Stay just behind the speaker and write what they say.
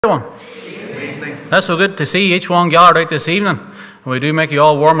Everyone. It's so good to see each one gathered out this evening. We do make you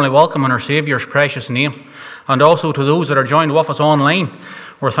all warmly welcome in our Saviour's precious name. And also to those that are joined with us online,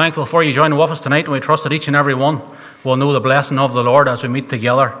 we're thankful for you joining with us tonight, and we trust that each and every one will know the blessing of the Lord as we meet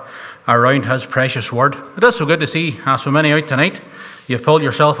together around His precious word. It is so good to see so many out tonight. You've pulled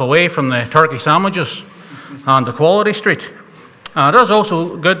yourself away from the turkey sandwiches and the Quality Street. It is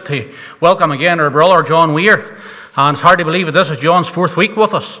also good to welcome again our brother John Weir. And it's hard to believe that this is John's fourth week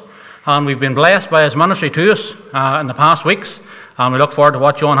with us. And we've been blessed by his ministry to us in the past weeks. And we look forward to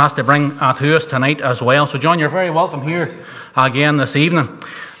what John has to bring to us tonight as well. So John, you're very welcome here again this evening.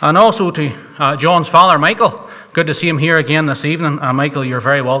 And also to John's father, Michael. Good to see him here again this evening. Michael, you're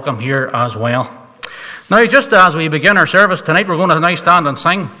very welcome here as well. Now, just as we begin our service tonight, we're going to now stand and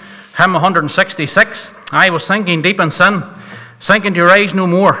sing hymn 166. I was sinking deep in sin, sinking to rise no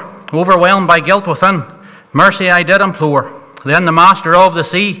more, overwhelmed by guilt within. Mercy I did implore. Then the master of the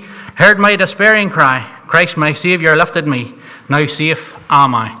sea heard my despairing cry. Christ my Saviour lifted me. Now safe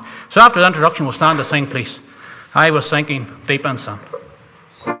am I. So after the introduction, we'll stand to sing, please. I was sinking deep in sin.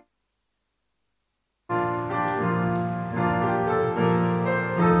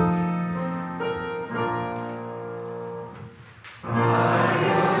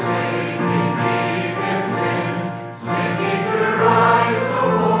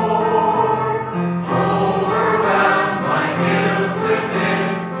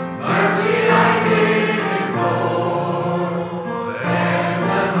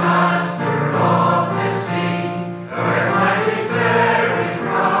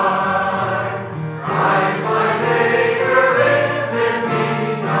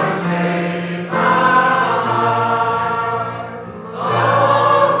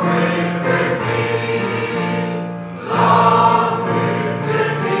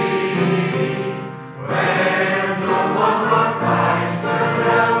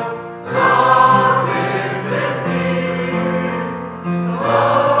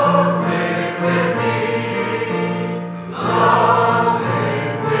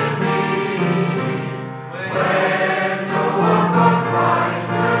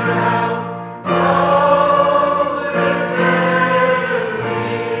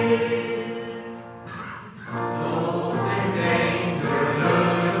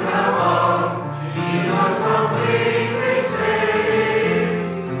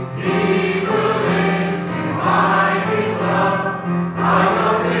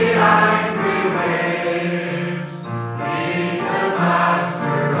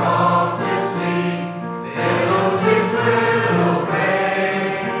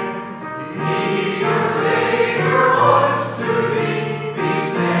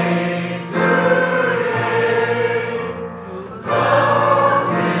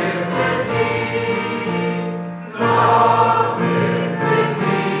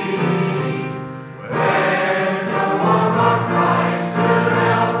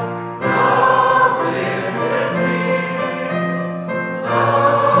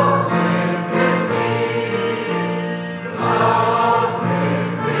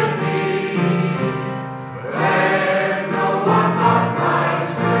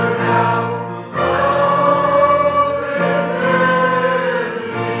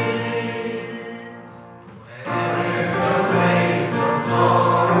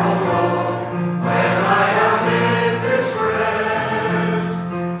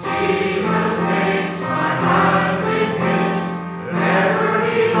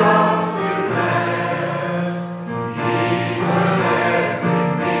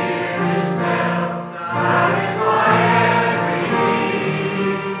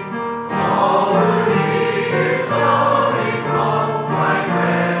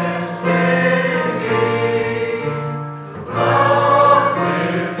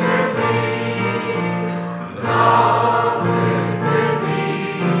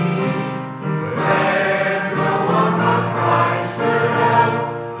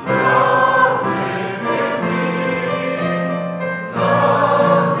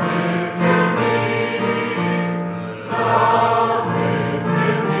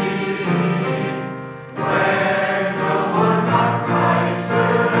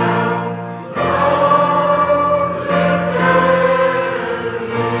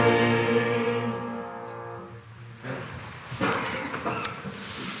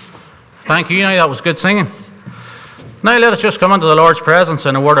 Thank you. Now that was good singing. Now let us just come into the Lord's presence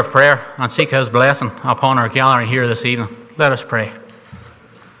in a word of prayer and seek His blessing upon our gathering here this evening. Let us pray.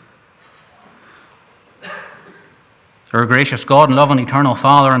 Our gracious God and loving eternal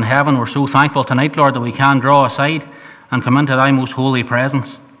Father in heaven, we're so thankful tonight, Lord, that we can draw aside and come into Thy most holy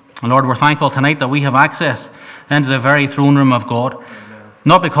presence. And Lord, we're thankful tonight that we have access into the very throne room of God.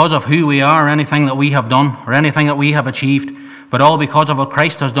 not because of who we are or anything that we have done or anything that we have achieved, but all because of what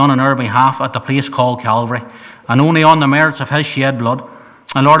Christ has done on our behalf at the place called Calvary, and only on the merits of his shed blood.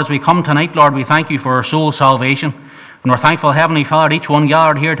 And Lord, as we come tonight, Lord, we thank you for our soul's salvation. And we're thankful, Heavenly Father, each one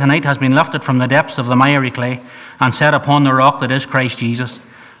gathered here tonight has been lifted from the depths of the miry clay and set upon the rock that is Christ Jesus.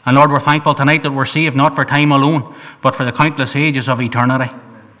 And Lord, we're thankful tonight that we're saved not for time alone, but for the countless ages of eternity.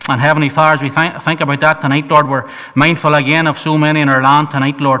 And Heavenly Father, as we think about that tonight, Lord, we're mindful again of so many in our land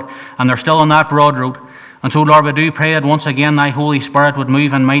tonight, Lord, and they're still on that broad road. And so, Lord, we do pray that once again Thy Holy Spirit would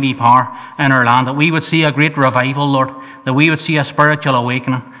move in mighty power in our land, that we would see a great revival, Lord, that we would see a spiritual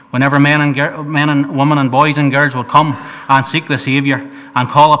awakening, whenever men and women and boys and girls would come and seek the Saviour and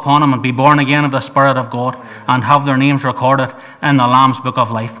call upon Him and be born again of the Spirit of God and have their names recorded in the Lamb's Book of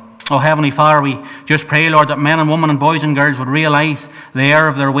Life. Oh, Heavenly Father, we just pray, Lord, that men and women and boys and girls would realise the error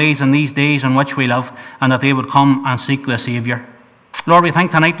of their ways in these days in which we live, and that they would come and seek the Saviour. Lord, we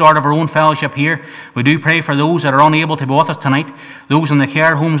think tonight, Lord, of our own fellowship here. We do pray for those that are unable to be with us tonight, those in the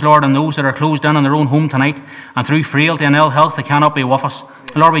care homes, Lord, and those that are closed in their own home tonight, and through frailty and ill health they cannot be with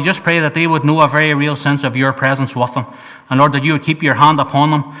us. Lord, we just pray that they would know a very real sense of your presence with them. And Lord, that you would keep your hand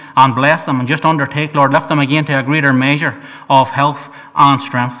upon them and bless them and just undertake, Lord, lift them again to a greater measure of health and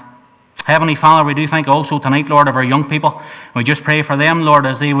strength. Heavenly Father, we do think also tonight, Lord, of our young people. We just pray for them, Lord,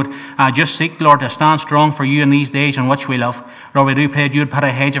 as they would just seek, Lord, to stand strong for you in these days in which we live. Lord, we do pray that you would put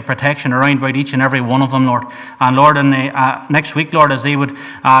a hedge of protection around about each and every one of them, Lord. And Lord, in the next week, Lord, as they would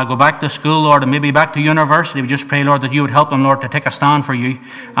go back to school, Lord, and maybe back to university, we just pray, Lord, that you would help them, Lord, to take a stand for you.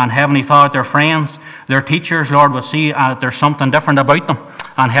 And Heavenly Father, their friends, their teachers, Lord, would see there's something different about them.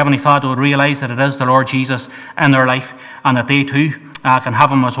 And Heavenly Father would realise that it is the Lord Jesus in their life, and that they too can have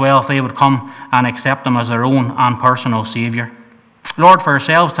Him as well if they would come and accept Him as their own and personal Saviour. Lord, for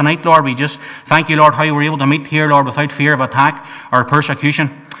ourselves tonight, Lord, we just thank you, Lord, how we're able to meet here, Lord, without fear of attack or persecution.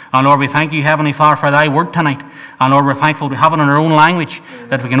 And Lord, we thank you, Heavenly Father, for Thy word tonight. And Lord, we're thankful to have it in our own language,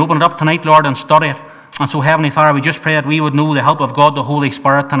 that we can open it up tonight, Lord, and study it. And so, Heavenly Father, we just pray that we would know the help of God, the Holy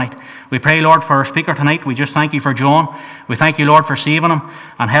Spirit, tonight. We pray, Lord, for our speaker tonight. We just thank you for John. We thank you, Lord, for saving him.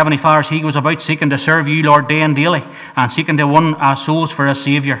 And Heavenly Father, as he goes about seeking to serve you, Lord, day and daily, and seeking to win souls for his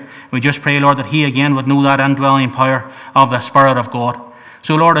Saviour, we just pray, Lord, that he again would know that indwelling power of the Spirit of God.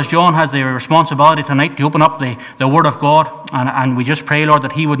 So, Lord, as John has the responsibility tonight to open up the Word of God, and we just pray, Lord,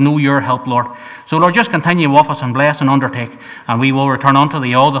 that he would know your help, Lord. So, Lord, just continue with us and bless and undertake, and we will return unto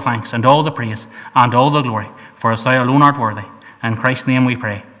thee all the thanks and all the praise and all the glory, for as thou alone art worthy. In Christ's name we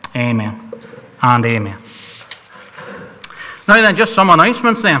pray. Amen and amen. Now then, just some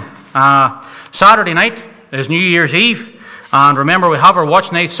announcements then. Saturday night is New Year's Eve, and remember we have our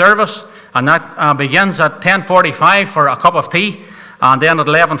watch night service, and that begins at 10:45 for a cup of tea. And then at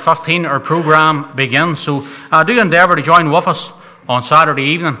 11:15 our programme begins. So do endeavour to join with us on Saturday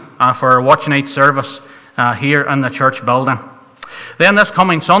evening for our watch night service here in the church building. Then this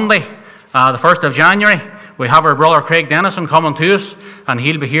coming Sunday, the 1st of January, we have our brother Craig Dennison coming to us, and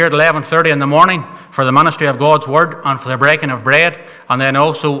he'll be here at 11:30 in the morning for the ministry of God's Word and for the breaking of bread, and then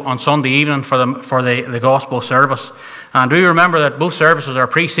also on Sunday evening for the gospel service. And do remember that both services are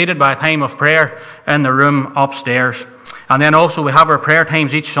preceded by a time of prayer in the room upstairs. And then also we have our prayer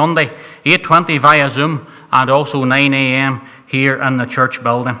times each Sunday, 8:20 via Zoom, and also 9 a.m. here in the church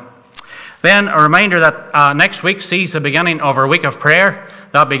building. Then a reminder that next week sees the beginning of our week of prayer.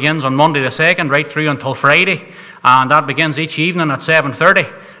 That begins on Monday the 2nd right through until Friday, and that begins each evening at 7:30.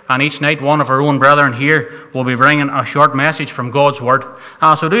 And each night one of our own brethren here will be bringing a short message from God's Word.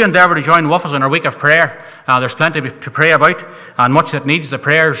 So do endeavour to join with us in our week of prayer. There's plenty to pray about, and much that needs the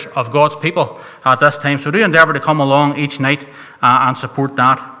prayers of God's people at this time. So do endeavour to come along each night and support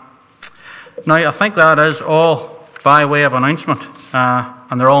that. Now, I think that is all by way of announcement,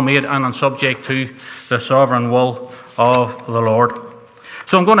 and they're all made in and subject to the sovereign will of the Lord.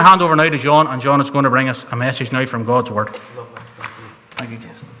 So I'm going to hand over now to John, and John is going to bring us a message now from God's Word. Thank you,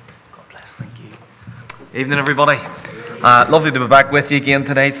 Jason. God bless. Thank you. Evening, everybody. Lovely to be back with you again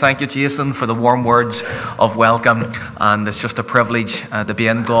tonight. Thank you, Jason, for the warm words of welcome. And it's just a privilege to be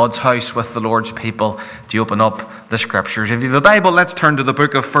in God's house with the Lord's people to open up the Scriptures. If you have a Bible, let's turn to the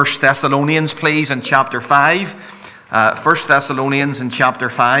book of 1 Thessalonians, please, in chapter 5. 1 Thessalonians in chapter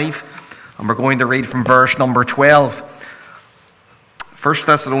 5. And we're going to read from verse number 12. 1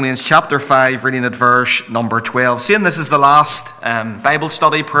 Thessalonians chapter 5, reading at verse number 12. Seeing this is the last Bible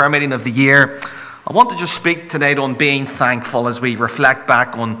study prayer meeting of the year, I want to just speak tonight on being thankful as we reflect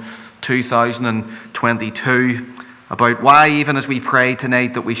back on 2022, about why even as we pray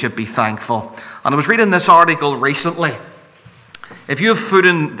tonight that we should be thankful. And I was reading this article recently. If you have food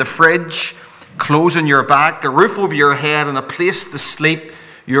in the fridge, clothes on your back, a roof over your head, and a place to sleep,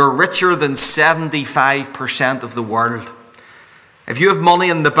 you're richer than 75% of the world. If you have money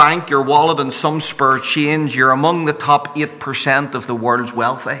in the bank, your wallet, and some spare change, you're among the top 8% of the world's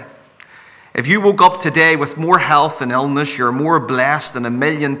wealthy. If you woke up today with more health than illness, you're more blessed than 1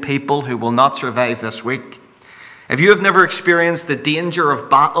 million people who will not survive this week. If you have never experienced the danger of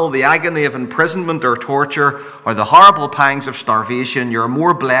battle, the agony of imprisonment or torture, or the horrible pangs of starvation, you're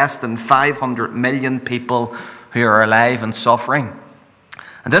more blessed than 500 million people who are alive and suffering.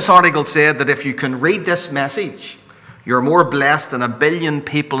 And this article said that if you can read this message, you're more blessed than 1 billion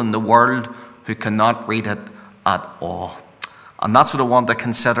people in the world who cannot read it at all. And that's what I want to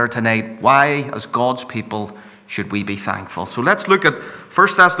consider tonight. Why, as God's people, should we be thankful? So let's look at 1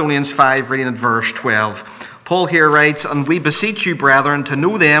 Thessalonians 5, reading at verse 12. Paul here writes, "And we beseech you, brethren, to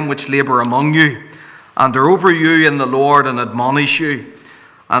know them which labour among you, and are over you in the Lord, and admonish you,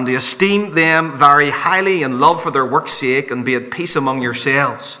 and to esteem them very highly in love for their work's sake, and be at peace among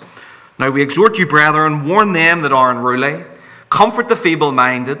yourselves. Now we exhort you, brethren, warn them that are unruly, comfort the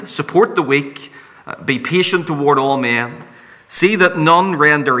feeble-minded, support the weak, be patient toward all men. See that none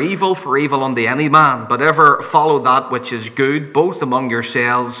render evil for evil unto any man, but ever follow that which is good, both among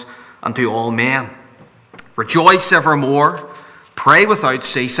yourselves and to all men. Rejoice evermore, pray without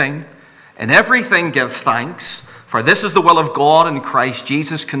ceasing, in everything give thanks, for this is the will of God in Christ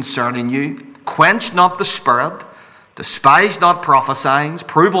Jesus concerning you. Quench not the spirit, despise not prophesying,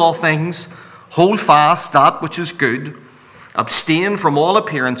 prove all things, hold fast that which is good, abstain from all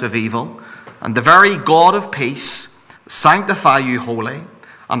appearance of evil, and the very God of peace sanctify you wholly.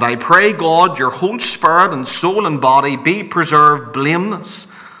 And I pray God your whole spirit and soul and body be preserved blameless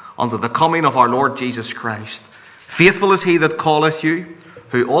unto the coming of our Lord Jesus Christ. Faithful is he that calleth you,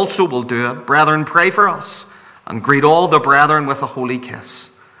 who also will do it. Brethren, pray for us, and greet all the brethren with a holy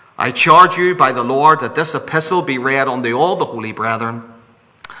kiss. I charge you by the Lord that this epistle be read unto all the holy brethren.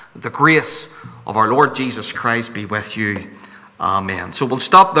 The grace of our Lord Jesus Christ be with you. Amen." So we'll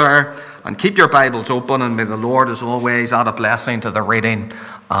stop there and keep your Bibles open, and may the Lord, as always, add a blessing to the reading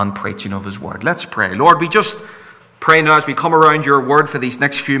and preaching of his word. Let's pray. Lord, we just pray now as we come around your word for these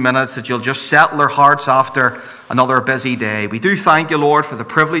next few minutes that you'll just settle our hearts after another busy day. We do thank you, Lord, for the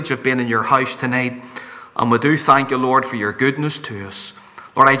privilege of being in your house tonight. And we do thank you, Lord, for your goodness to us.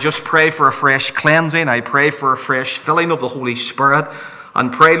 Lord, I just pray for a fresh cleansing. I pray for a fresh filling of the Holy Spirit.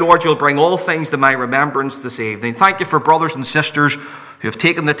 And pray, Lord, you'll bring all things to my remembrance this evening. Thank you for brothers and sisters who have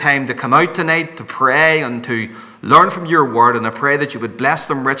taken the time to come out tonight to pray and to learn from your word. And I pray that you would bless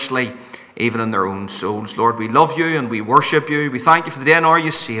them richly, even in their own souls. Lord, we love you and we worship you. We thank you for the day and hour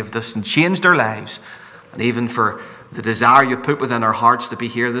you saved us and changed our lives, and even for the desire you put within our hearts to be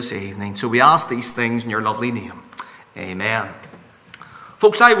here this evening. So we ask these things in your lovely name. Amen.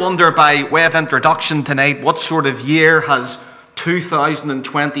 Folks, I wonder, by way of introduction tonight, what sort of year has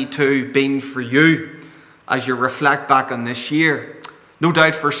 2022 been for you as you reflect back on this year? No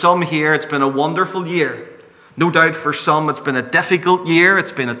doubt for some here it's been a wonderful year. No doubt for some it's been a difficult year,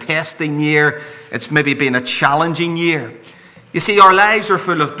 it's been a testing year, it's maybe been a challenging year. You see, our lives are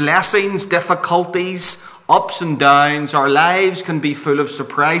full of blessings, difficulties, ups and downs. Our lives can be full of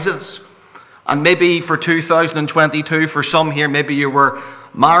surprises. And maybe for 2022, for some here, maybe you were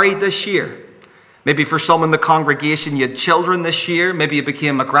married this year. Maybe for some in the congregation you had children this year. Maybe you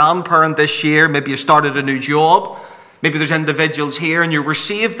became a grandparent this year. Maybe you started a new job. Maybe there's individuals here and you were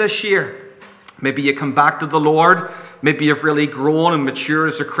saved this year. Maybe you come back to the Lord. Maybe you've really grown and matured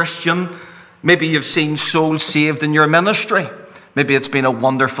as a Christian. Maybe you've seen souls saved in your ministry. Maybe it's been a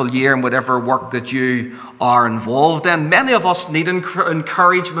wonderful year in whatever work that you are involved in. Many of us need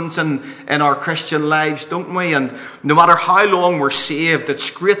encouragements in our Christian lives, don't we? And no matter how long we're saved, it's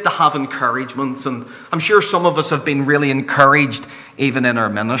great to have encouragements. And I'm sure some of us have been really encouraged even in our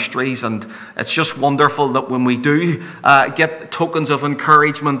ministries. And it's just wonderful that when we do get tokens of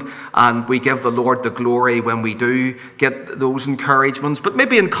encouragement, and we give the Lord the glory when we do get those encouragements. But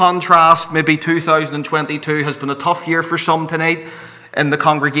maybe in contrast, maybe 2022 has been a tough year for some tonight in the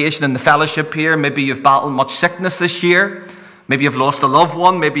congregation, in the fellowship here. Maybe you've battled much sickness this year. Maybe you've lost a loved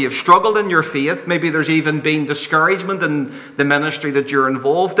one. Maybe you've struggled in your faith. Maybe there's even been discouragement in the ministry that you're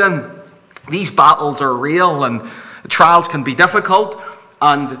involved in. These battles are real, and trials can be difficult,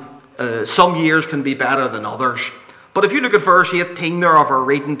 and some years can be better than others. But if you look at verse 18 there of our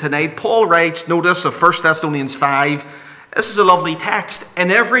reading tonight, Paul writes, notice, of 1 Thessalonians 5, this is a lovely text.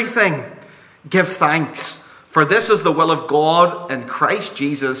 In everything give thanks, for this is the will of God in Christ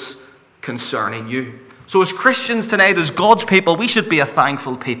Jesus concerning you. So as Christians tonight, as God's people, we should be a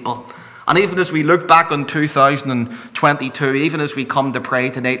thankful people. And even as we look back on 2022, even as we come to pray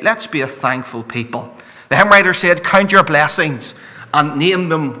tonight, let's be a thankful people. The hymn writer said, count your blessings and name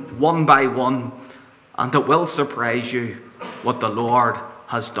them one by one, and it will surprise you what the Lord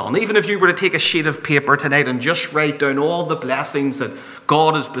has done. Even if you were to take a sheet of paper tonight and just write down all the blessings that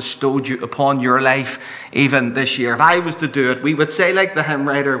God has bestowed you upon your life, even this year. If I was to do it, we would say, like the hymn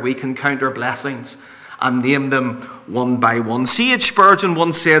writer, we can count our blessings and name them one by one. C.H. Spurgeon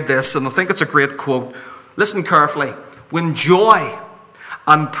once said this, and I think it's a great quote. Listen carefully. When joy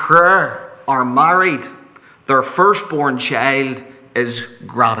and prayer are married, their firstborn child is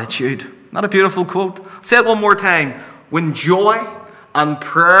gratitude. Not a beautiful quote? Say it one more time. When joy and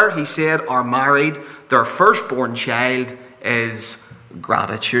prayer, he said, are married, their firstborn child is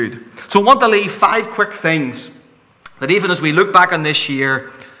gratitude. So I want to leave 5 quick things that even as we look back on this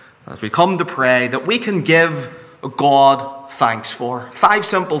year, as we come to pray, that we can give God thanks for. 5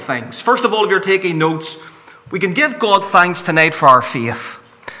 simple things. First of all, if you're taking notes, we can give God thanks tonight for our faith.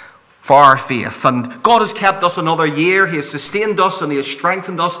 For our faith. And God has kept us another year. He has sustained us and He has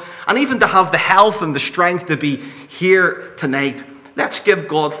strengthened us. And even to have the health and the strength to be here tonight, let's give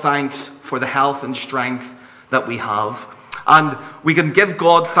God thanks for the health and strength that we have. And we can give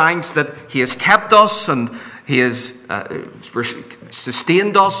God thanks that He has kept us and He has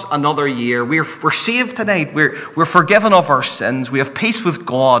sustained us another year. We're saved tonight. We're forgiven of our sins. We have peace with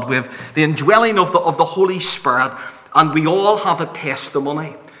God. We have the indwelling of the Holy Spirit. And we all have a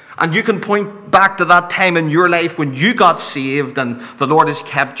testimony. And you can point back to that time in your life when you got saved and the Lord has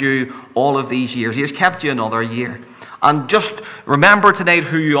kept you all of these years. He has kept you another year. And just remember tonight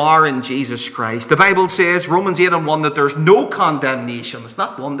who you are in Jesus Christ. The Bible says, Romans 8:1, that there's no condemnation. Isn't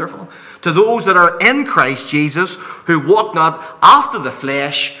that wonderful? To those that are in Christ Jesus, who walk not after the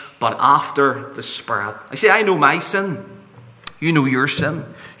flesh, but after the Spirit. I say, I know my sin. You know your sin.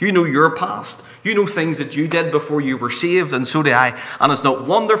 You know your past. You know things that you did before you were saved, and so do I. And it's not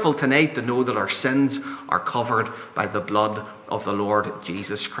wonderful tonight to know that our sins are covered by the blood of the Lord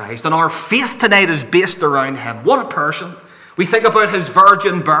Jesus Christ. And our faith tonight is based around Him. What a person. We think about His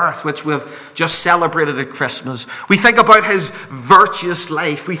virgin birth, which we've just celebrated at Christmas. We think about His virtuous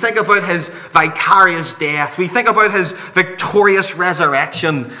life. We think about His vicarious death. We think about His victorious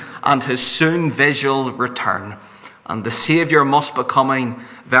resurrection and His soon visual return. And the Saviour must be coming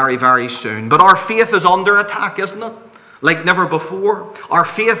very, very soon. But our faith is under attack, isn't it? Like never before. Our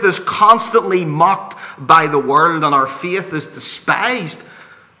faith is constantly mocked by the world, and our faith is despised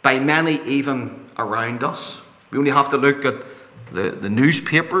by many even around us. We only have to look at the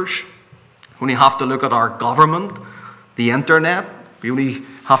newspapers. We only have to look at our government, the internet. We only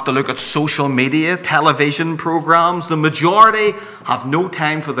have to look at social media, television programs. The majority have no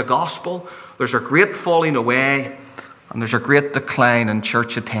time for the gospel. There's a great falling away. And there's a great decline in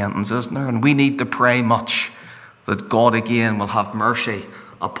church attendance, isn't there? And we need to pray much that God again will have mercy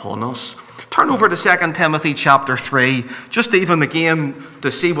upon us. Turn over to 2 Timothy chapter 3, just even again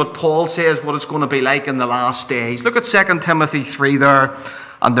to see what Paul says, what it's going to be like in the last days. Look at 2 Timothy 3 there,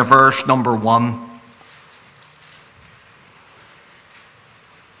 and the verse number 1.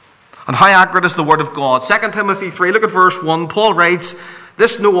 And how accurate is the word of God? 2 Timothy 3, look at verse 1. Paul writes,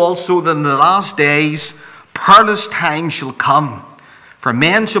 "This know also that in the last days perilous times shall come, for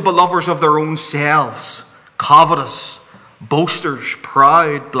men shall be lovers of their own selves, covetous, boasters,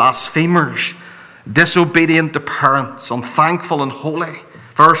 proud, blasphemers, disobedient to parents, unthankful and holy."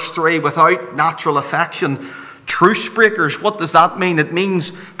 Verse 3, without natural affection, truce breakers. What does that mean? It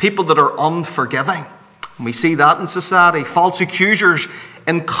means people that are unforgiving. And we see that in society. False accusers,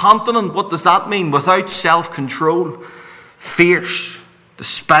 incontinent. What does that mean? Without self-control. Fierce,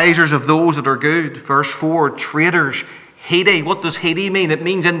 despisers of those that are good. Verse 4, traitors, heady. What does heady mean? It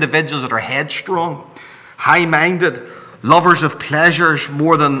means individuals that are headstrong, high-minded, lovers of pleasures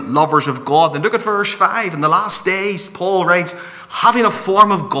more than lovers of God. And look at verse 5. In the last days, Paul writes, having a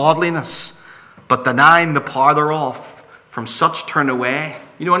form of godliness, but denying the power thereof, from such turn away.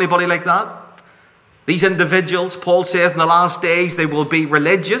 You know anybody like that? These individuals, Paul says, in the last days, they will be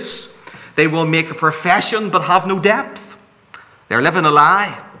religious. They will make a profession, but have no depth. They're living a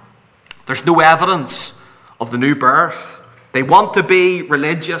lie. There's no evidence of the new birth. They want to be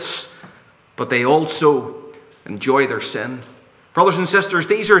religious, but they also enjoy their sin. Brothers and sisters,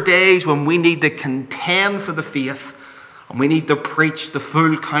 these are days when we need to contend for the faith, and we need to preach the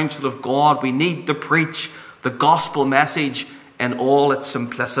full counsel of God. We need to preach the gospel message in all its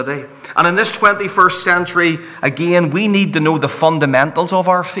simplicity. And in this 21st century, again, we need to know the fundamentals of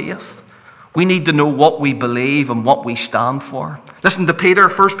our faith. We need to know what we believe and what we stand for. Listen to Peter,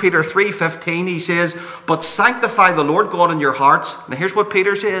 1 Peter 3:15, he says, "But sanctify the Lord God in your hearts." Now here's what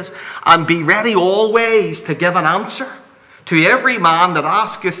Peter says, "And be ready always to give an answer to every man that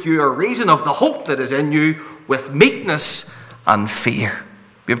asketh you a reason of the hope that is in you with meekness and fear."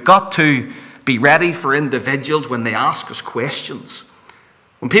 We've got to be ready for individuals when they ask us questions.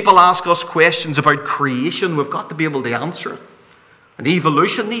 When people ask us questions about creation, we've got to be able to answer it. And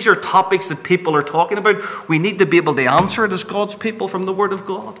evolution, these are topics that people are talking about. We need to be able to answer it as God's people from the Word of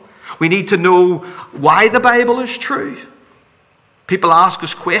God. We need to know why the Bible is true. People ask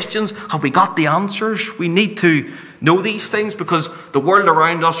us questions. Have we got the answers? We need to know these things because the world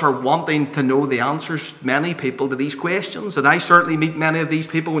around us are wanting to know the answers, many people, to these questions. And I certainly meet many of these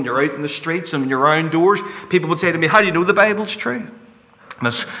people when you're out in the streets and when you're around doors. People would say to me, "How do you know the Bible's true?" And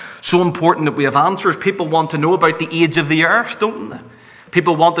it's so important that we have answers. People want to know about the age of the earth, don't they?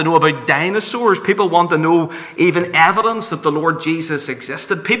 People want to know about dinosaurs. People want to know even evidence that the Lord Jesus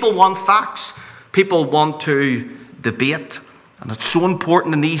existed. People want facts. People want to debate. And it's so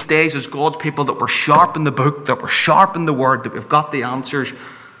important in these days as God's people that we're sharp in the book, that we're sharp in the word, that we've got the answers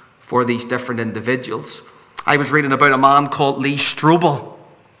for these different individuals. I was reading about a man called Lee Strobel,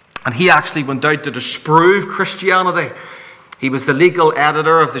 and he actually went out to disprove Christianity. He was the legal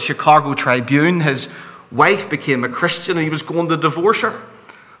editor of the Chicago Tribune. His wife became a Christian and he was going to divorce her.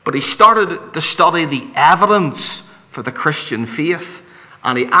 But he started to study the evidence for the Christian faith,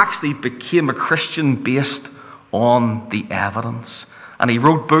 and he actually became a Christian based on the evidence. And he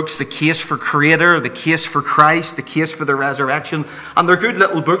wrote books, The Case for Creator, The Case for Christ, The Case for the Resurrection. And they're good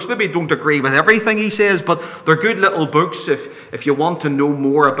little books. Maybe you don't agree with everything he says, but they're good little books if you want to know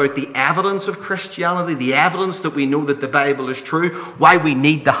more about the evidence of Christianity, the evidence that we know that the Bible is true, why we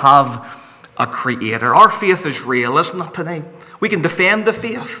need to have a creator. Our faith is real, isn't it, today? We can defend the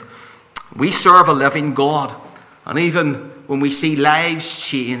faith. We serve a living God. And even when we see lives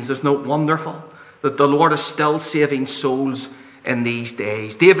change, isn't it wonderful that the Lord is still saving souls in these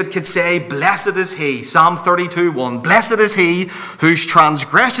days? David could say, "Blessed is he," Psalm 32:1, "Blessed is he whose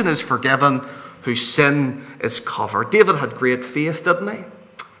transgression is forgiven, whose sin is covered." David had great faith, didn't he?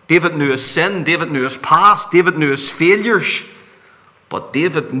 David knew his sin, David knew his past, David knew his failures, but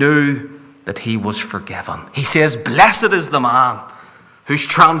David knew that he was forgiven. He says, "Blessed is the man whose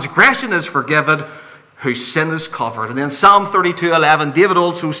transgression is forgiven, whose sin is covered." And in Psalm 32:11, David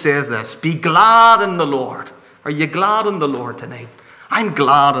also says this, "Be glad in the Lord." Are you glad in the Lord tonight? I'm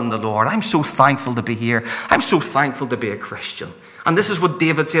glad in the Lord. I'm so thankful to be here. I'm so thankful to be a Christian. And this is what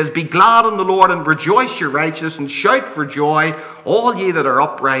David says, "Be glad in the Lord and rejoice, you righteous, and shout for joy, all ye that are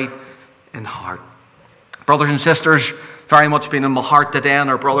upright in heart." Brothers and sisters, very much been in my heart today, and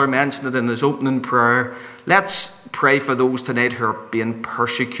our brother mentioned it in his opening prayer. Let's pray for those tonight who are being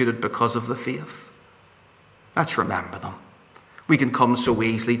persecuted because of the faith. Let's remember them. We can come so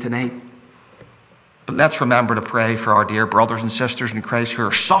easily tonight, but let's remember to pray for our dear brothers and sisters in Christ who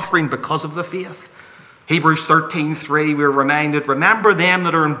are suffering because of the faith. Hebrews 13:3, we're reminded, "Remember them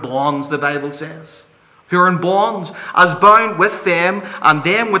that are in bonds," the Bible says, "who are in bonds, as bound with them, and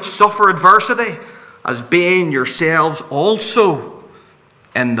them which suffer adversity, as being yourselves also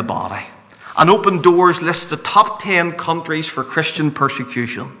in the body." And Open Doors lists the top 10 countries for Christian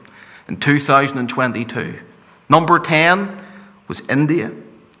persecution in 2022. Number 10 was India.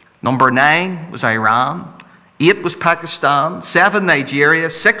 Number 9 was Iran. 8 was Pakistan. 7 Nigeria.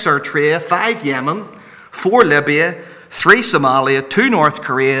 6 Eritrea. 5 Yemen. 4 Libya. 3 Somalia. 2 North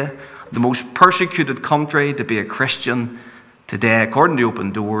Korea. The most persecuted country to be a Christian today, according to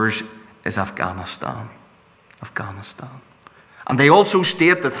Open Doors, is Afghanistan. Afghanistan. And they also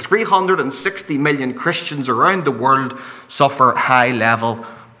state that 360 million Christians around the world suffer high-level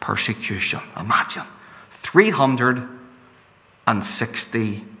persecution. Imagine.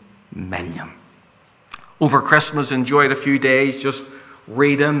 360 million. Over Christmas, enjoyed a few days just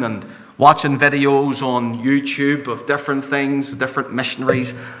reading and watching videos on YouTube of different things, different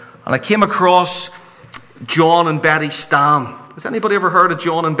missionaries. And I came across John and Betty Stam. Has anybody ever heard of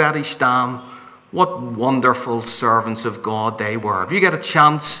John and Betty Stam? What wonderful servants of God they were. If you get a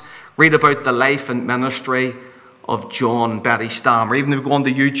chance, read about the life and ministry of John and Betty Stam. Or even if you go on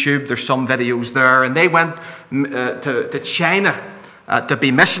to YouTube, there's some videos there. And they went to China to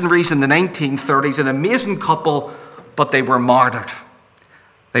be missionaries in the 1930s. An amazing couple, but they were martyred.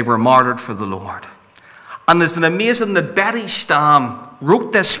 They were martyred for the Lord. And isn't it amazing that Betty Stam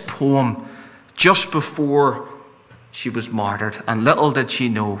wrote this poem just before she was martyred. And little did she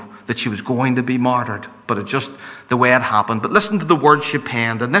know that she was going to be martyred, but it just the way it happened. But listen to the words she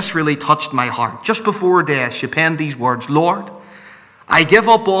penned, and this really touched my heart. Just before her death, she penned these words: "Lord, I give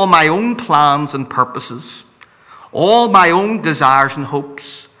up all my own plans and purposes, all my own desires and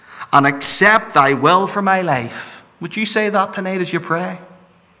hopes, and accept thy will for my life. Would you say that tonight as you pray?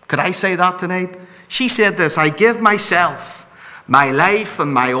 Could I say that tonight? She said this, I give myself, my life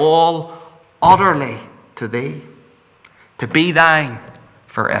and my all, utterly to thee, to be thine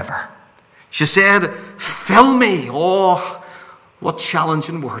forever. She said, fill me, oh, what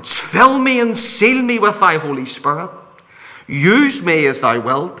challenging words. Fill me and seal me with thy Holy Spirit. Use me as thou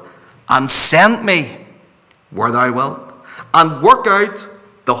wilt, and send me where thou wilt, and work out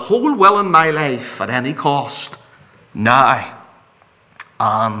the whole will in my life at any cost, now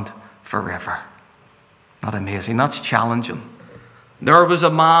and forever. Not amazing? That's challenging. There was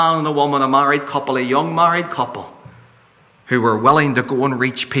a man and a woman, a married couple, a young married couple, who were willing to go and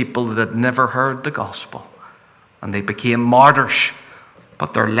reach people that had never heard the gospel. And they became martyrs.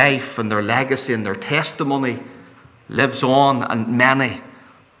 But their life and their legacy and their testimony lives on, and many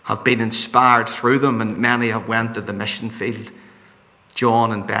have been inspired through them, and many have went to the mission field.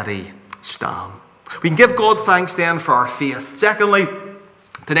 John and Betty Stam. We can give God thanks then for our faith. Secondly,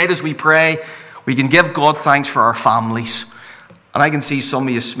 tonight as we pray, we can give God thanks for our families. And I can see some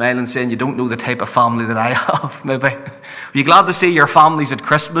of you smiling, saying you don't know the type of family that I have, maybe. You're glad to see your families at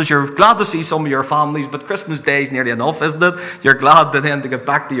Christmas. You're glad to see some of your families, but Christmas Day is nearly enough, isn't it? You're glad to then to get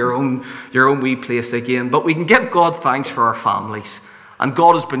back to your own wee place again. But we can give God thanks for our families. And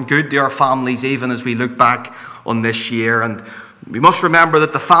God has been good to our families even as we look back on this year. And we must remember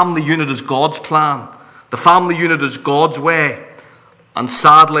that the family unit is God's plan. The family unit is God's way. And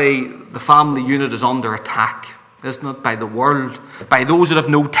sadly, the family unit is under attack, isn't it? By the world, by those that have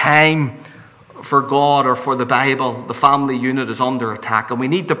no time for God or for the Bible. The family unit is under attack, and we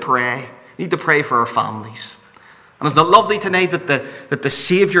need to pray. We need to pray for our families. And isn't it lovely tonight that the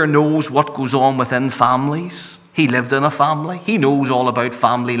Saviour knows what goes on within families? He lived in a family. He knows all about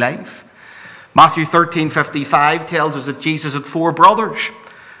family life. Matthew 13:55 tells us that Jesus had 4 brothers.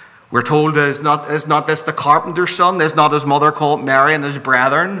 We're told, is not this the carpenter's son? Is not his mother called Mary and his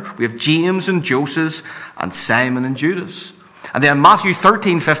brethren? We have James and Joseph and Simon and Judas. And then Matthew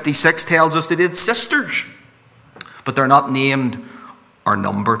 13:56 tells us that he had sisters, but they're not named or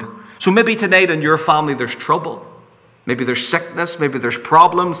numbered. So maybe tonight in your family there's trouble. Maybe there's sickness, maybe there's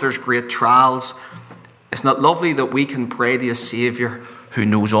problems, there's great trials. Isn't it lovely that we can pray to a Saviour who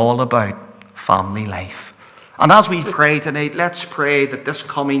knows all about family life? And as we pray tonight, let's pray that this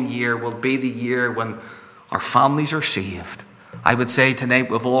coming year will be the year when our families are saved. I would say tonight,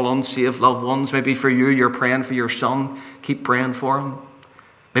 with all unsaved loved ones, maybe for you, you're praying for your son. Keep praying for him.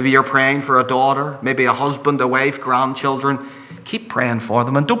 Maybe you're praying for a daughter, maybe a husband, a wife, grandchildren. Keep praying for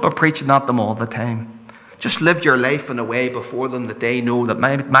them, and don't be preaching at them all the time. Just live your life in a way before them that they know that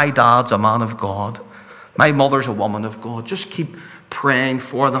my dad's a man of God. My mother's a woman of God. Just keep praying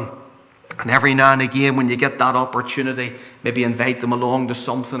for them. And every now and again, when you get that opportunity, maybe invite them along to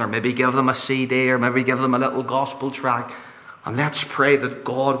something, or maybe give them a CD, or maybe give them a little gospel track. And let's pray that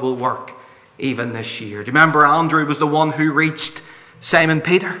God will work even this year. Do you remember Andrew was the one who reached Simon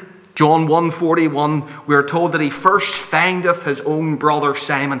Peter? John 1:41, we are told that he first findeth his own brother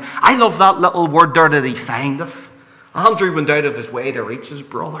Simon. I love that little word there, that he findeth. Andrew went out of his way to reach his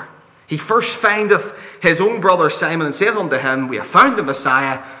brother. He first findeth his own brother Simon, and saith unto him, we have found the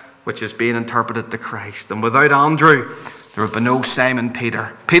Messiah, which is being interpreted to Christ. And without Andrew, there would be no Simon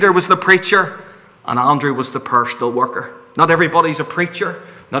Peter. Peter was the preacher, and Andrew was the personal worker. Not everybody's a preacher,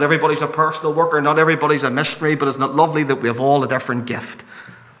 not everybody's a personal worker, not everybody's a missionary, but isn't it lovely that we have all a different gift,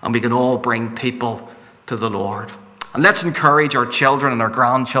 and we can all bring people to the Lord. And let's encourage our children and our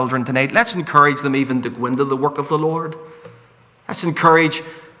grandchildren tonight. Let's encourage them even to go into the work of the Lord. Let's encourage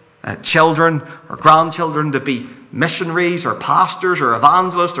children or grandchildren to be missionaries or pastors or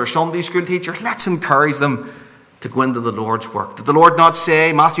evangelists or Sunday school teachers. Let's encourage them to go into the Lord's work. Did the Lord not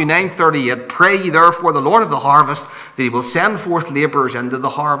say, Matthew 9:38, pray ye therefore the Lord of the harvest, that he will send forth labourers into the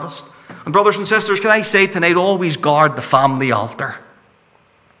harvest? And brothers and sisters, can I say tonight, always guard the family altar.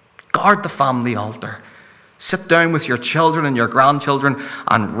 Guard the family altar. Sit down with your children and your grandchildren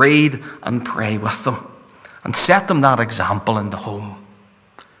and read and pray with them. And set them that example in the home.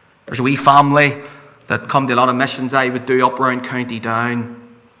 There's a wee family that come to a lot of missions I would do up around County Down.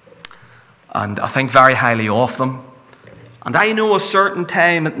 And I think very highly of them. And I know a certain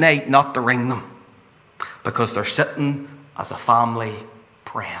time at night not to ring them, because they're sitting as a family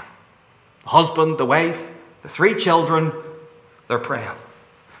praying. The husband, the wife, the 3 children, they're praying.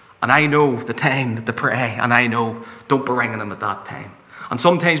 And I know the time that they pray, and I know don't be ringing them at that time. And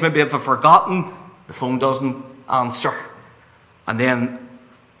sometimes maybe if I've forgotten, the phone doesn't answer. And then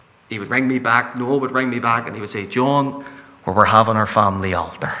he would ring me back, Noel would ring me back, and he would say, John, we're having our family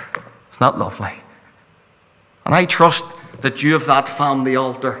altar. Isn't that lovely? And I trust that you have that family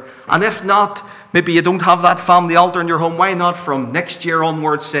altar. And if not, maybe you don't have that family altar in your home. Why not from next year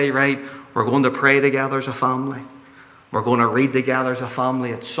onwards say, right, we're going to pray together as a family. We're going to read together as a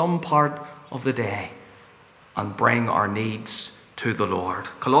family at some part of the day and bring our needs to the Lord.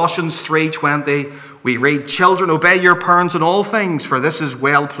 Colossians 3:20, we read, children, obey your parents in all things, for this is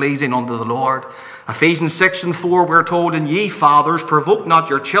well-pleasing unto the Lord. Ephesians 6:4, we're told, and ye fathers, provoke not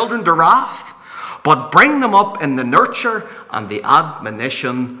your children to wrath, but bring them up in the nurture and the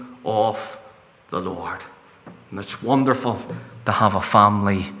admonition of the Lord. And it's wonderful to have a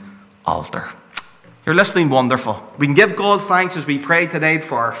family altar. You're listening, wonderful. We can give God thanks as we pray tonight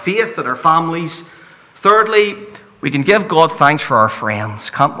for our faith and our families. Thirdly, we can give God thanks for our friends,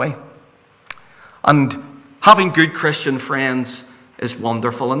 can't we? And having good Christian friends is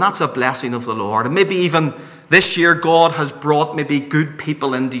wonderful, and that's a blessing of the Lord. And maybe even this year God has brought maybe good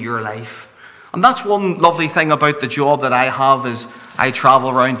people into your life. And that's one lovely thing about the job that I have, is I travel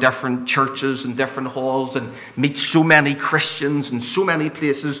around different churches and different halls and meet so many Christians in so many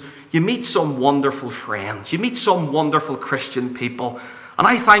places. You meet some wonderful friends. You meet some wonderful Christian people. And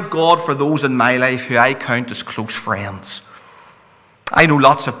I thank God for those in my life who I count as close friends. I know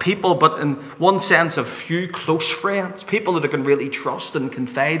lots of people, but in one sense, a few close friends, people that I can really trust and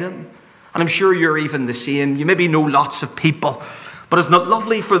confide in. And I'm sure you're even the same. You maybe know lots of people, but it's not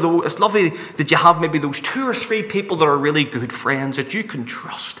lovely for those. It's lovely that you have maybe those 2 or 3 people that are really good friends that you can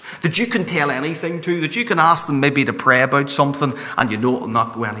trust, that you can tell anything to, that you can ask them maybe to pray about something, and you know it will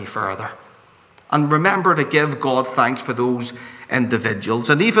not go any further. And remember to give God thanks for those individuals.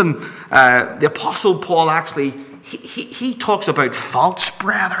 And even the Apostle Paul actually, he talks about false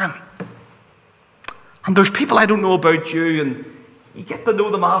brethren. And there's people, I don't know about you, and you get to know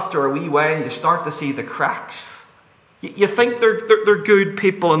them after a wee while and you start to see the cracks. You think they're good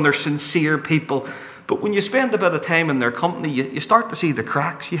people and they're sincere people, but when you spend a bit of time in their company, you start to see the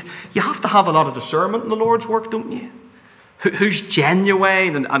cracks. You have to have a lot of discernment in the Lord's work, don't you? Who's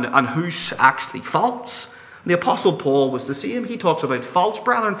genuine and who's actually false. The Apostle Paul was the same. He talks about false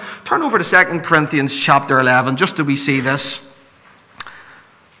brethren. Turn over to 2 Corinthians chapter 11, just so we see this.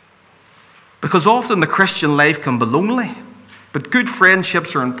 Because often the Christian life can be lonely, but good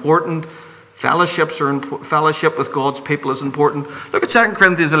friendships are important. Fellowship with God's people is important. Look at 2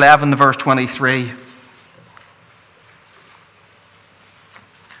 Corinthians 11, verse 23.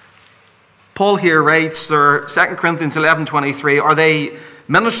 Paul here writes, 2 Corinthians 11:23, are they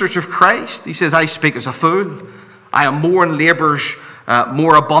ministers of Christ? He says, I speak as a fool. I am more in labours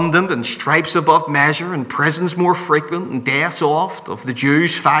more abundant, and stripes above measure, and prisons more frequent, and deaths oft. Of the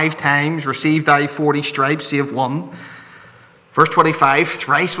Jews 5 times received I 40 stripes, save one. Verse 25,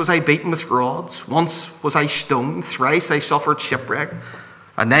 thrice was I beaten with rods, once was I stoned, thrice I suffered shipwreck.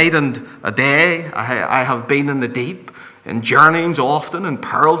 A night and a day I have been in the deep, in journeyings often, in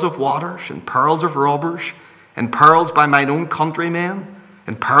perils of waters, in perils of robbers, in perils by mine own countrymen,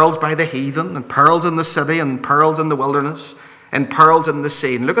 in perils by the heathen, in perils in the city, in perils in the wilderness, in perils in the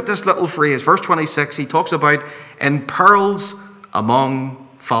sea. And look at this little phrase, verse 26, he talks about in perils among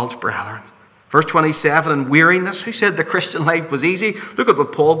false brethren. Verse 27, in weariness. Who said the Christian life was easy? Look at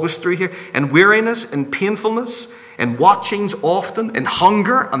what Paul goes through here. In weariness, in painfulness, in watchings often, in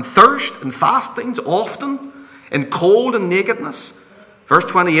hunger and thirst, in fastings often, in cold and nakedness. Verse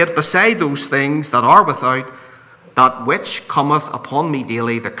 28, beside those things that are without, that which cometh upon me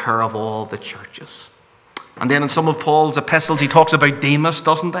daily, the care of all the churches. And then in some of Paul's epistles, he talks about Demas,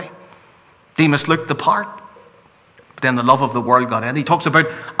 doesn't he? Demas looked the part. Then the love of the world got in. He talks about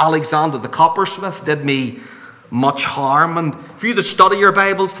Alexander the coppersmith did me much harm. And for you that study your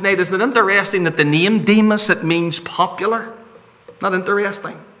Bibles tonight, isn't it interesting that the name Demas, it means popular? Not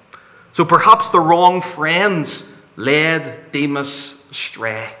interesting? So perhaps the wrong friends led Demas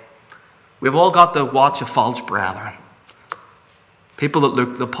astray. We've all got to watch a false brethren. People that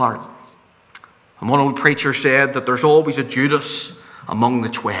look the part. And one old preacher said that there's always a Judas among the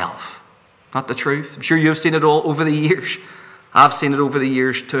 12. Not the truth. I'm sure you've seen it all over the years. I've seen it over the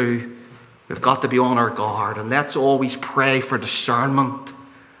years too. We've got to be on our guard, and let's always pray for discernment.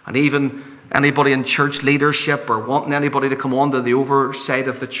 And even anybody in church leadership or wanting anybody to come onto the oversight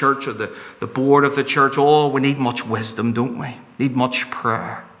of the church or the board of the church, we need much wisdom, don't we? Need much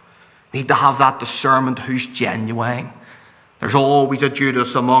prayer. Need to have that discernment who's genuine. There's always a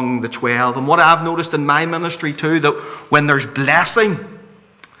Judas among the 12. And what I've noticed in my ministry too, that when there's blessing,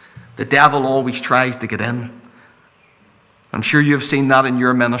 the devil always tries to get in. I'm sure you've seen that in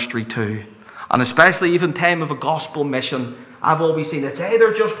your ministry too. And especially even time of a gospel mission, I've always seen it's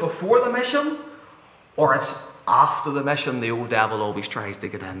either just before the mission or it's after the mission. The old devil always tries to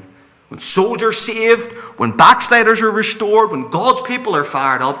get in. when soldiers saved, when backsliders are restored, when God's people are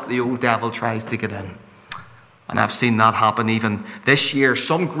fired up, the old devil tries to get in. And I've seen that happen even this year.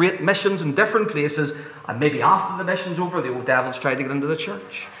 Some great missions in different places, and maybe after the mission's over, the old devil's tried to get into the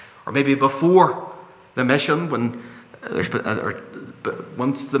church. Or maybe before the mission, when there's been,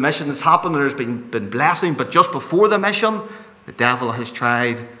 once the mission has happened and there's been blessing, but just before the mission, the devil has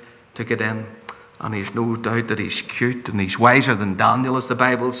tried to get in. And he's no doubt that he's cute and he's wiser than Daniel, as the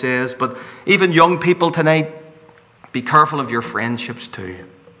Bible says. But even young people tonight, be careful of your friendships too.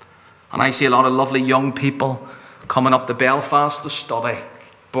 And I see a lot of lovely young people coming up to Belfast to study,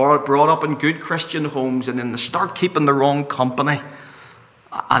 brought up in good Christian homes, and then they start keeping the wrong company,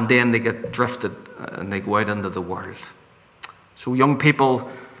 and then they get drifted and they go out into the world. So young people,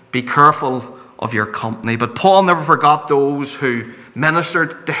 be careful of your company. But Paul never forgot those who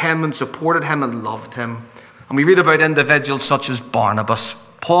ministered to him and supported him and loved him. And we read about individuals such as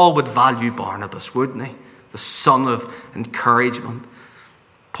Barnabas. Paul would value Barnabas, wouldn't he? The son of encouragement.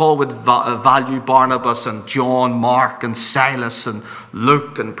 Paul would value Barnabas and John, Mark and Silas and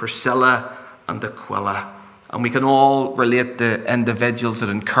Luke and Priscilla and Aquila. And we can all relate to individuals that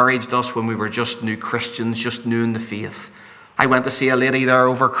encouraged us when we were just new Christians, just new in the faith. I went to see a lady there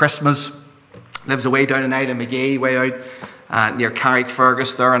over Christmas. Lives away down in Ida McGee, way out near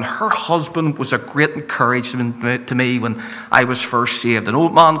Carrickfergus there. And her husband was a great encouragement to me when I was first saved. An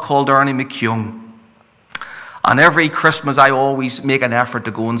old man called Ernie McCune. And every Christmas I always make an effort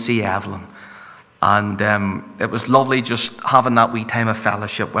to go and see Evelyn. And it was lovely just having that wee time of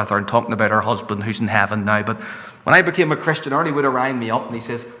fellowship with her and talking about her husband who's in heaven now. But when I became a Christian, Ernie would have rang me up and he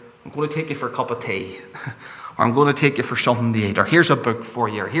says, I'm going to take you for a cup of tea. Or I'm going to take you for something to eat. Or here's a book for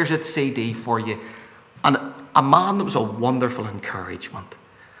you. Or here's a CD for you. And a man that was a wonderful encouragement.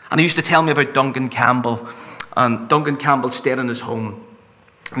 And he used to tell me about Duncan Campbell. And Duncan Campbell stayed in his home.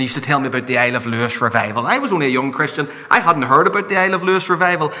 And he used to tell me about the Isle of Lewis revival. I was only a young Christian. I hadn't heard about the Isle of Lewis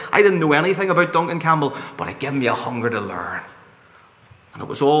revival. I didn't know anything about Duncan Campbell, but it gave me a hunger to learn. And it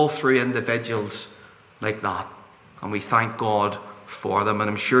was all through individuals like that. And we thank God for them. And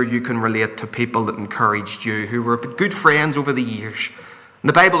I'm sure you can relate to people that encouraged you, who were good friends over the years. And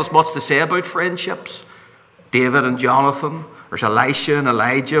the Bible has much to say about friendships. David and Jonathan. There's Elisha and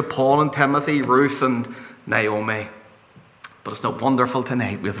Elijah, Paul and Timothy, Ruth and Naomi. But it's not wonderful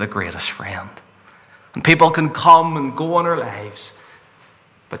tonight we have the greatest friend. And people can come and go in our lives.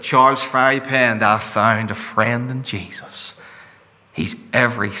 But Charles Fry penned, I found a friend in Jesus. He's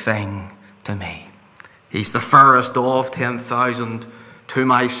everything to me. He's the fairest of 10,000 to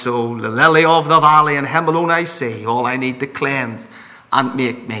my soul. The lily of the valley, and him alone I see. All I need to cleanse and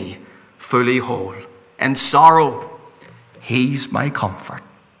make me fully whole. In sorrow, he's my comfort.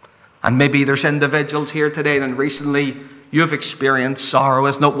 And maybe there's individuals here today and recently you've experienced sorrow.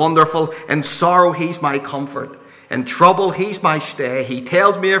 Isn't it wonderful? In sorrow, he's my comfort. In trouble, he's my stay. He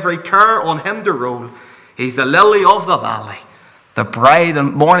tells me every care on him to roll. He's the lily of the valley, the bright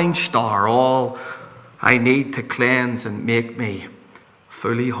and morning star. All I need to cleanse and make me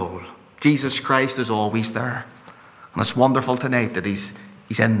fully whole. Jesus Christ is always there. And it's wonderful tonight that he's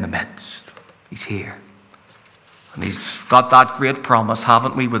in the midst. He's here. And he's got that great promise,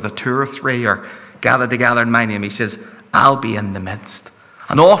 haven't we, with the 2 or 3 are gathered together in my name. He says, I'll be in the midst.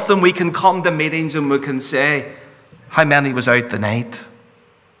 And often we can come to meetings and we can say, how many was out the night?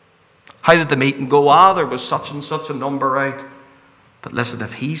 How did the meeting go? There was such and such a number out. But listen,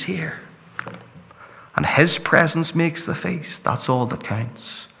 if he's here and his presence makes the feast, that's all that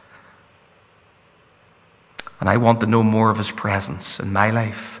counts. And I want to know more of his presence in my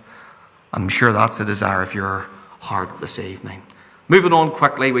life. I'm sure that's the desire of your heart this evening. Moving on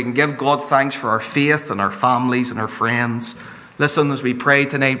quickly, we can give God thanks for our faith and our families and our friends. Listen, as we pray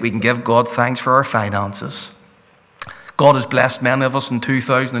tonight, we can give God thanks for our finances. God has blessed many of us in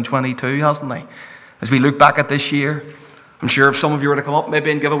 2022, hasn't he? As we look back at this year, I'm sure if some of you were to come up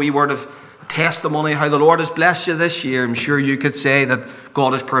maybe and give a wee word of testimony how the Lord has blessed you this year, I'm sure you could say that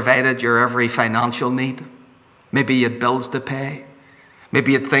God has provided your every financial need. Maybe you had bills to pay.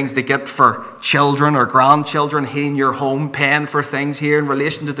 Maybe you had things to get for children or grandchildren, heating your home, paying for things here in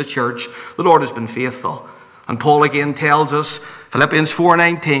relation to the church. The Lord has been faithful. And Paul again tells us, Philippians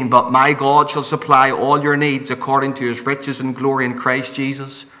 4:19, but my God shall supply all your needs according to his riches and glory in Christ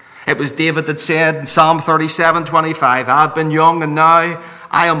Jesus. It was David that said in Psalm 37:25, I have been young and now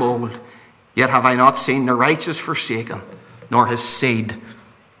I am old, yet have I not seen the righteous forsaken, nor his seed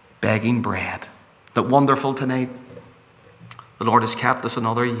begging bread. Isn't it wonderful tonight? The Lord has kept us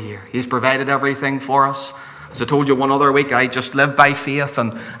another year. He's provided everything for us. As I told you one other week, I just live by faith,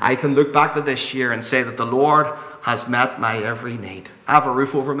 and I can look back to this year and say that the Lord has met my every need. I have a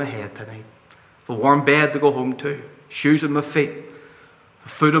roof over my head tonight, a warm bed to go home to, shoes on my feet,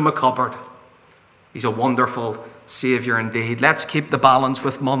 food in my cupboard. He's a wonderful Saviour indeed. Let's keep the balance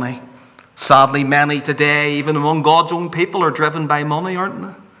with money. Sadly, many today, even among God's own people, are driven by money, aren't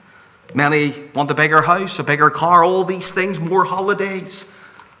they? Many want a bigger house, a bigger car, all these things, more holidays.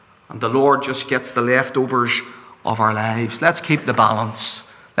 And the Lord just gets the leftovers of our lives. Let's keep the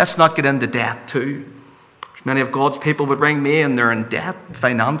balance. Let's not get into debt too. Many of God's people would ring me and they're in debt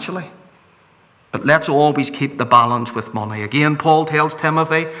financially. But let's always keep the balance with money. Again, Paul tells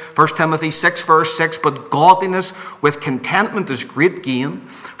Timothy, 1 Timothy 6 verse 6, but godliness with contentment is great gain.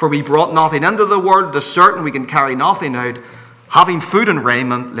 For we brought nothing into the world, it is certain we can carry nothing out. Having food and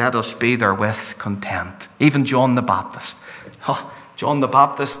raiment, let us be therewith content. Even John the Baptist. John the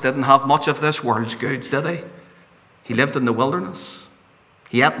Baptist didn't have much of this world's goods, did he? He lived in the wilderness.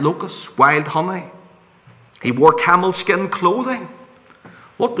 He ate locusts, wild honey. He wore camel skin clothing.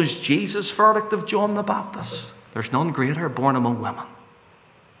 What was Jesus' verdict of John the Baptist? There's none greater born among women.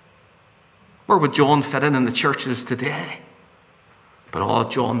 Where would John fit in the churches today? But all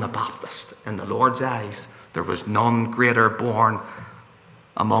John the Baptist, in the Lord's eyes, there was none greater born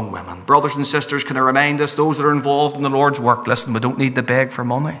among women. Brothers and sisters, can I remind us, those that are involved in the Lord's work, listen, we don't need to beg for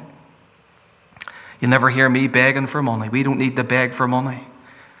money. You'll never hear me begging for money. We don't need to beg for money.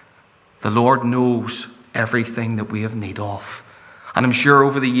 The Lord knows everything that we have need of. And I'm sure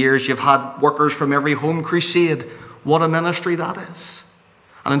over the years you've had workers from every home crusade. What a ministry that is.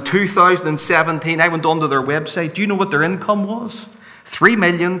 And in 2017, I went onto their website. Do you know what their income was?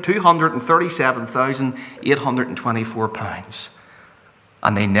 £3,237,824.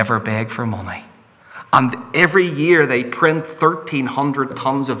 And they never beg for money. And every year they print 1,300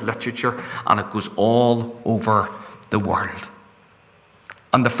 tons of literature, and it goes all over the world.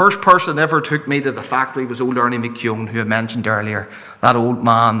 And the first person that ever took me to the factory was old Ernie McCune, who I mentioned earlier, that old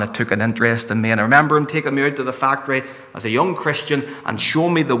man that took an interest in me. And I remember him taking me out to the factory as a young Christian and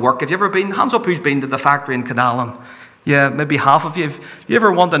showing me the work. Have you ever been? Hands up who's been to the factory in Canallan. Yeah, maybe half of you. If you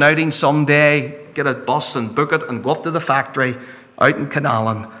ever want an outing someday, get a bus and book it and go up to the factory out in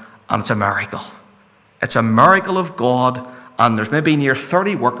Canallan, and it's a miracle. It's a miracle of God, and there's maybe near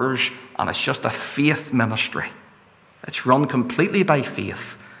 30 workers, and it's just a faith ministry. It's run completely by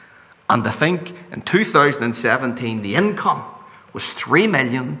faith. And to think in 2017 the income was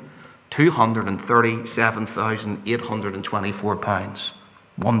 £3,237,824.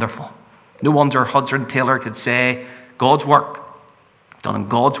 Wonderful. No wonder Hudson Taylor could say, God's work, done in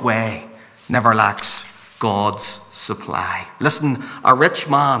God's way, never lacks God's supply. Listen, a rich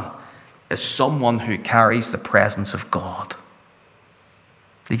man is someone who carries the presence of God.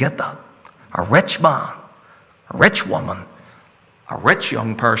 You get that? A rich man, a rich woman, a rich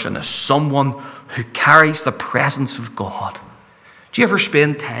young person is someone who carries the presence of God. Do you ever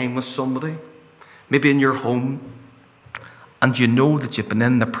spend time with somebody, maybe in your home, and you know that you've been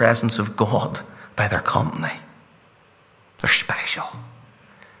in the presence of God by their company? They're special.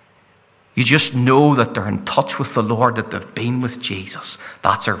 You just know that they're in touch with the Lord, that they've been with Jesus.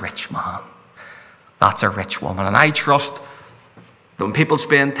 That's a rich man. That's a rich woman. And I trust that when people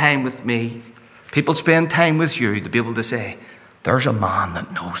spend time with me, people spend time with you, to be able to say, there's a man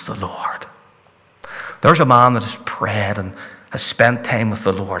that knows the Lord. There's a man that has prayed and has spent time with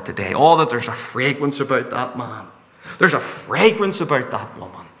the Lord today. Oh, that there's a fragrance about that man. There's a fragrance about that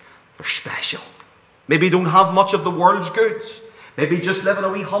woman. They're special. Maybe don't have much of the world's goods. Maybe just live in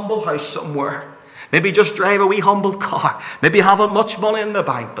a wee humble house somewhere. Maybe just drive a wee humble car. Maybe haven't much money in the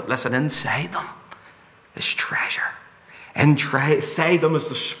bank. But listen, inside them is treasure. Inside them is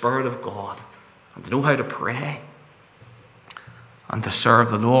the Spirit of God. And to know how to pray and to serve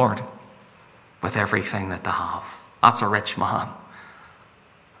the Lord with everything that they have. That's a rich man.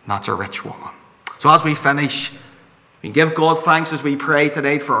 And that's a rich woman. So as we finish, we give God thanks as we pray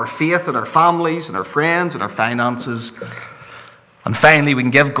tonight for our faith and our families and our friends and our finances. And finally, we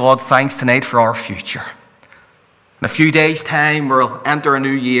can give God thanks tonight for our future. In a few days' time, we'll enter a new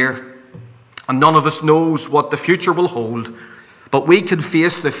year. And none of us knows what the future will hold. But we can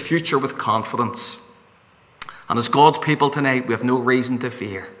face the future with confidence. And as God's people tonight, we have no reason to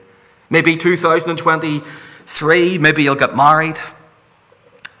fear. Maybe 2023, maybe you'll get married.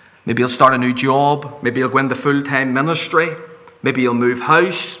 Maybe you'll start a new job. Maybe you'll go into full-time ministry. Maybe you'll move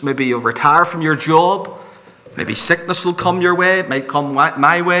house. Maybe you'll retire from your job. Maybe sickness will come your way. It might come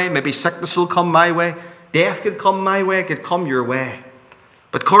my way. Maybe sickness will come my way. Death could come my way. It could come your way.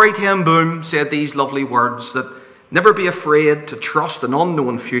 But Corrie ten Boom said these lovely words, that never be afraid to trust an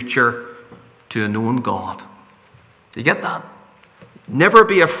unknown future to a known God. Do you get that? Never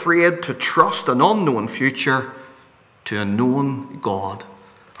be afraid to trust an unknown future to a known God.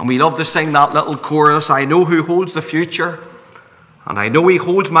 And we love to sing that little chorus, I know who holds the future, and I know he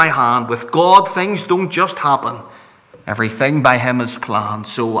holds my hand. With God, things don't just happen. Everything by him is planned.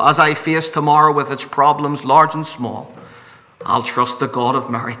 So as I face tomorrow with its problems, large and small, I'll trust the God of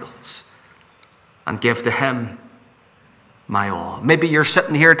miracles and give to him my all. Maybe you're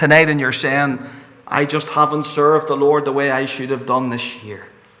sitting here tonight and you're saying, I just haven't served the Lord the way I should have done this year.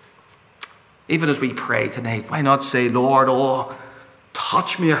 Even as we pray tonight, why not say, Lord, oh,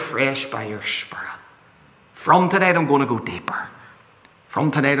 touch me afresh by your Spirit. From tonight, I'm going to go deeper.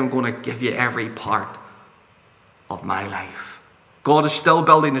 From tonight, I'm going to give you every part of my life. God is still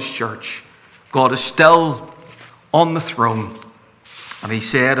building his church. God is still on the throne. And he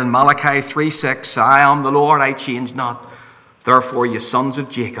said in Malachi 3:6, I am the Lord, I change not. Therefore, you sons of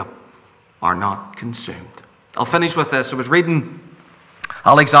Jacob are not consumed. I'll finish with this. I was reading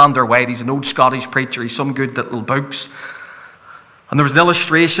Alexander White. He's an old Scottish preacher. He's some good little books. And there was an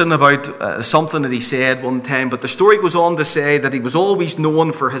illustration about something that he said one time. But the story goes on to say that he was always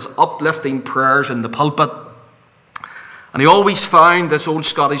known for his uplifting prayers in the pulpit. And he always found, this old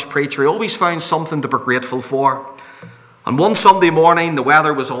Scottish preacher, he always found something to be grateful for. And one Sunday morning, the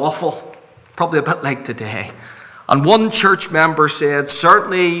weather was awful, probably a bit like today. And one church member said,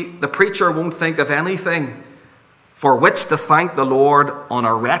 certainly the preacher won't think of anything for which to thank the Lord on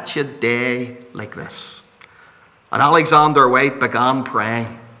a wretched day like this. And Alexander White began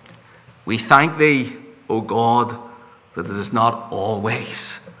praying, we thank thee, O God, that it is not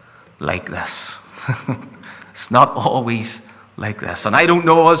always like this. It's not always like this. And I don't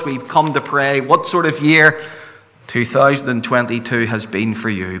know, as we come to pray, what sort of year 2022 has been for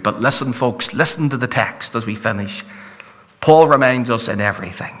you. But listen, folks, listen to the text as we finish. Paul reminds us in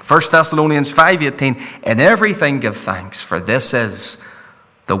everything. 1 Thessalonians 5:18, in everything give thanks, for this is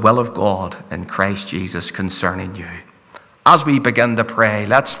the will of God in Christ Jesus concerning you. As we begin to pray,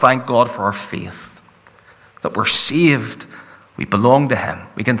 let's thank God for our faith, that we're saved, we belong to him.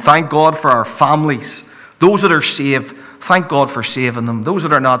 We can thank God for our families. Those that are saved, thank God for saving them. Those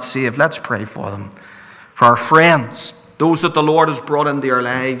that are not saved, let's pray for them. For our friends, those that the Lord has brought into our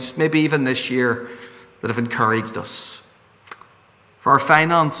lives, maybe even this year, that have encouraged us. For our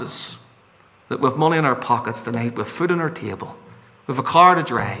finances, that we have money in our pockets tonight, we have food on our table, we have a car to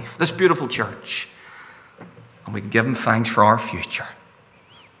drive, this beautiful church, and we can give him thanks for our future,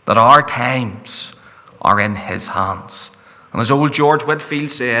 that our times are in his hands. And as old George Whitefield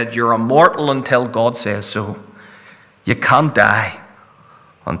said, you're immortal until God says so. You can't die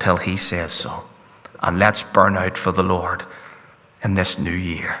until he says so. And let's burn out for the Lord in this new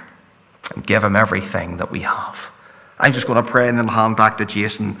year and give him everything that we have. I'm just going to pray and then hand back to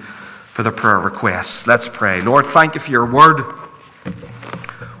Jason for the prayer requests. Let's pray. Lord, thank you for your word.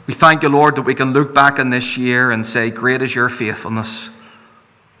 We thank you, Lord, that we can look back on this year and say, great is your faithfulness.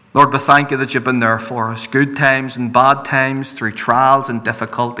 Lord, we thank you that you've been there for us. Good times and bad times, through trials and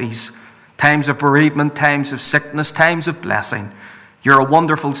difficulties, times of bereavement, times of sickness, times of blessing. You're a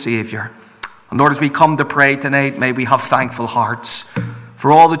wonderful Saviour. And Lord, as we come to pray tonight, may we have thankful hearts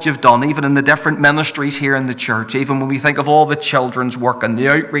for all that you've done, even in the different ministries here in the church, even when we think of all the children's work and the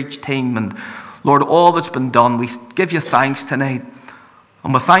outreach team, and Lord, all that's been done, we give you thanks tonight.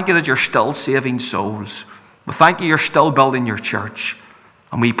 And we thank you that you're still saving souls. We thank you you're still building your church.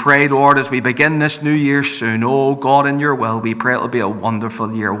 And we pray, Lord, as we begin this new year soon, oh God, in your will, we pray it'll be a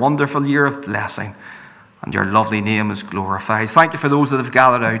wonderful year of blessing, and your lovely name is glorified. Thank you for those that have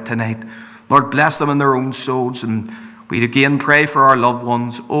gathered out tonight. Lord, bless them in their own souls, and we again pray for our loved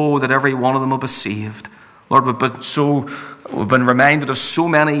ones, oh, that every one of them will be saved. Lord, we've been reminded of so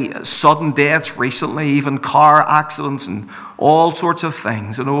many sudden deaths recently, even car accidents and all sorts of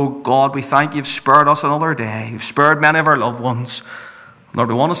things. And oh God, we thank you've spared us another day. You've spared many of our loved ones. Lord,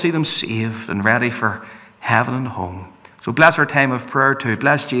 we want to see them saved and ready for heaven and home. So bless our time of prayer too.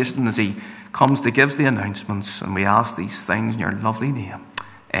 Bless Jason as he comes to give the announcements. And we ask these things in your lovely name.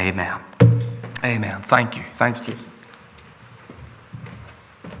 Amen. Amen. Thank you. Thanks, Jason.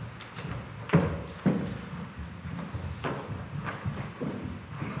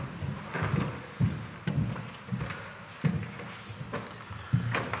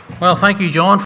 Well, thank you, John.